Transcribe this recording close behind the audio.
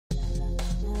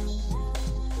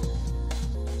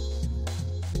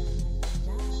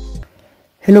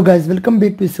Hello guys, welcome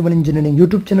back to Civil Engineering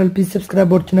YouTube channel. Please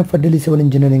subscribe our channel for daily civil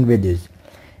engineering videos.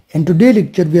 In today's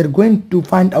lecture, we are going to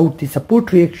find out the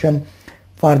support reaction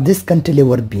for this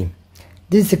cantilever beam.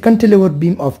 This is a cantilever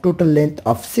beam of total length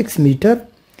of 6 meter,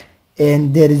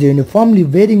 and there is a uniformly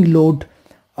varying load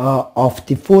of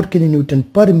the 4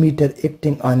 kN per meter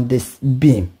acting on this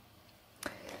beam.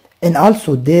 And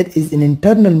also there is an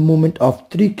internal moment of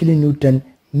 3 kN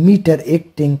meter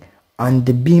acting on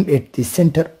the beam at the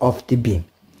center of the beam.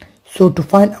 So to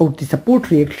find out the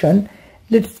support reaction,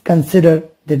 let's consider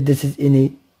that this is in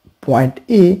a point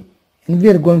A, and we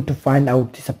are going to find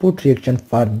out the support reaction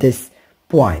for this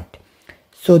point.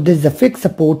 So this is a fixed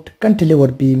support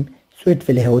cantilever beam, so it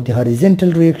will have the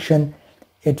horizontal reaction,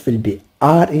 it will be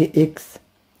RAX,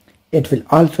 it will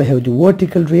also have the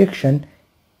vertical reaction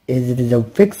as it is a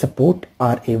fixed support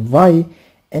RAY,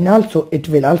 and also it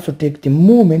will also take the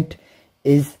moment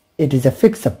as it is a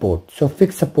fixed support. So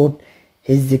fixed support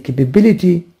has the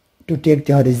capability to take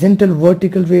the horizontal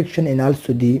vertical reaction and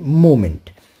also the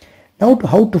moment. Now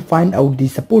how to find out the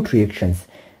support reactions?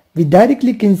 We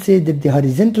directly can say that the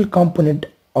horizontal component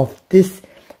of this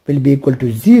will be equal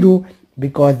to 0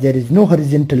 because there is no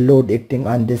horizontal load acting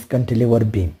on this cantilever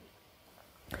beam.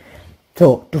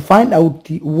 So to find out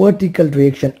the vertical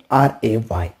reaction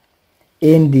RAY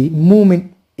and the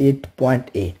moment at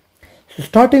point A. So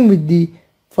starting with the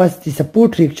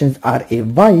support reactions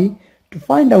RAY, to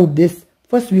find out this,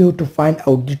 first we have to find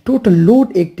out the total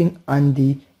load acting on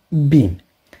the beam.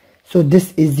 So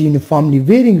this is the uniformly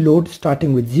varying load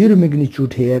starting with 0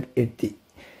 magnitude here at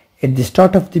the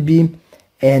start of the beam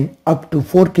and up to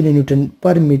 4 kN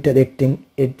per meter acting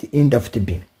at the end of the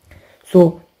beam.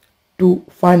 So to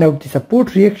find out the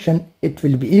support reaction, it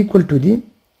will be equal to the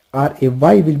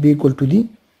RAY will be equal to the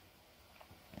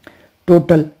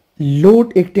total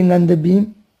load acting on the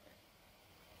beam,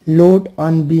 load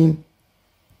on beam.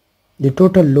 The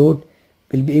total load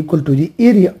will be equal to the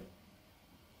area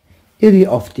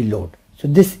of the load. So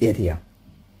this area,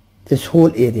 this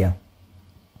whole area.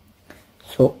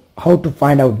 So how to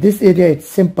find out this area? It's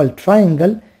simple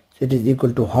triangle. So it is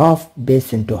equal to half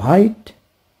base into height.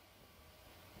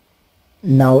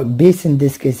 Now base in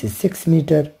this case is 6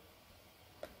 meter.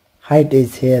 Height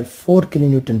is here 4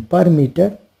 kN per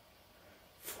meter.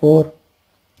 4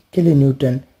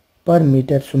 kN per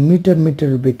meter. So meter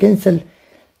will be cancelled.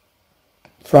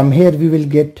 From here we will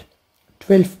get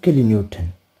 12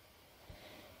 kN.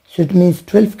 So it means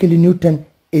 12 kN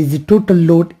is the total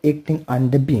load acting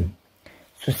on the beam.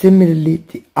 So similarly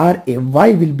the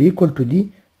RAY will be equal to the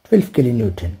 12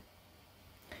 kN.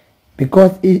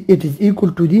 Because it is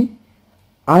equal to the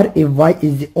RAY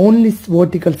is the only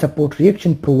vertical support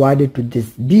reaction provided to this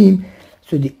beam.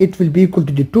 So it will be equal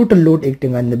to the total load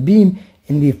acting on the beam,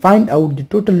 and we find out the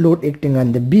total load acting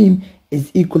on the beam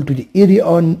is equal to the area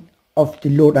of the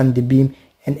load on the beam,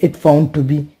 and it found to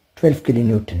be 12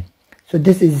 kN. So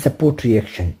this is the support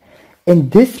reaction,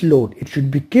 and this load, it should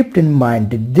be kept in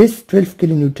mind that this 12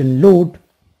 kN load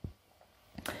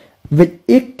will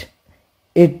act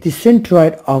at the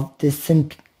centroid of this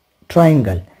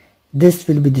triangle. This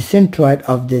will be the centroid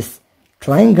of this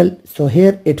triangle, so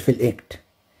here it will act.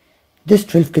 This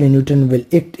 12 kN will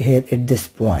act here at this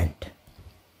point,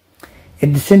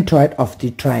 at the centroid of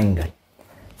the triangle.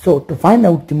 So to find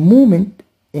out the moment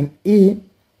MA,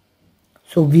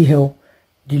 so we have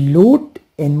the load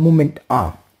and moment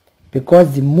arm,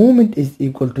 because the moment is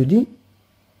equal to the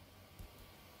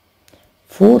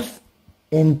force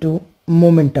into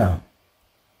moment arm.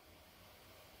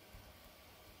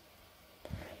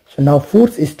 So now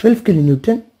force is 12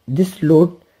 kN, this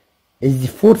load is the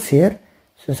force here,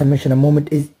 so summation of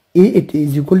moment is A, it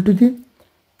is equal to the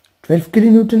 12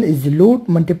 kN is the load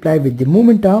multiplied with the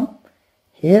moment arm.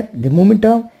 Here the moment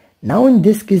arm. Now in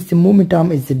this case the moment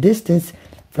arm is the distance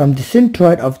from the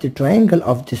centroid of the triangle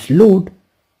of this load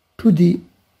to the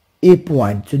A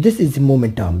point. So this is the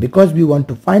moment arm, because we want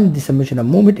to find the summation of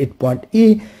moment at point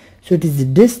A. So it is the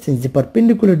distance, the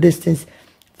perpendicular distance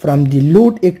from the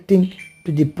load acting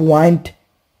to the point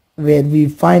where we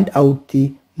find out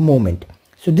the moment.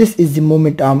 So this is the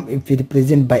moment arm if we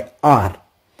represent by R.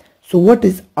 So what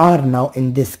is R now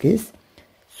in this case?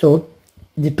 So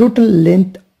the total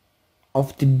length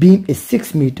of the beam is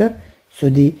 6 meter. So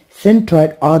the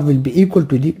centroid R will be equal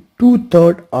to the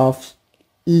 2/3 of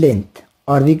length,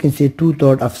 or we can say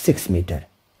 2/3 of 6 meter.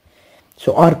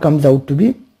 So R comes out to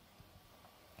be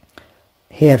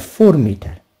here 4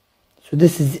 meter. So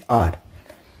this is R.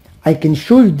 I can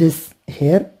show you this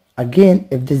here again.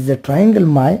 If this is a triangle,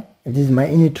 if this is my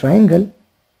any triangle,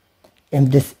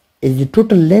 and this is the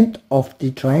total length of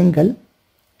the triangle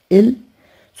L.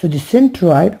 So the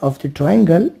centroid of the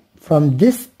triangle from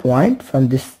this point, from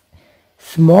this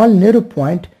small narrow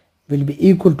point, will be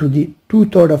equal to the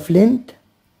 2/3 of length,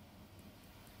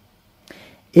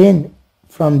 and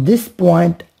from this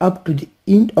point up to the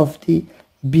end of the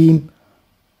beam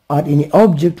or any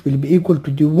object will be equal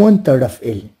to the 1/3 of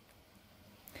L.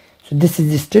 So this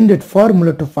is the standard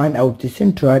formula to find out the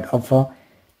centroid of a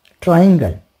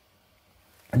triangle.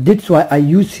 That's why I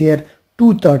use here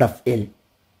 2/3 of L.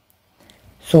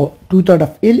 So 2/3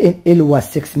 of L, and L was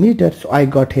 6 meters, so I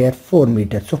got here 4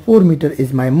 meters. So 4 meters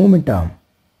is my moment arm.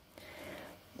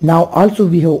 Now also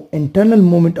we have internal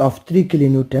moment of 3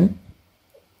 kilonewton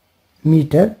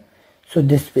meter. So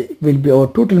this will be our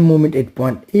total moment at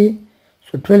point A.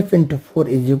 So 12 into 4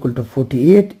 is equal to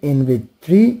 48, and with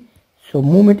 3, so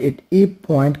moment at A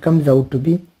point comes out to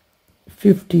be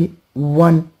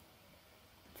 51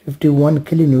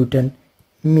 kilonewton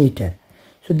meter.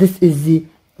 So this is the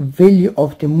value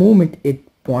of the moment at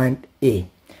point A.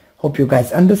 Hope you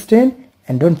guys understand,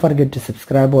 and don't forget to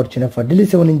subscribe our channel for daily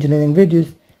civil engineering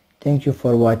videos. Thank you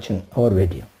for watching our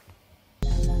video.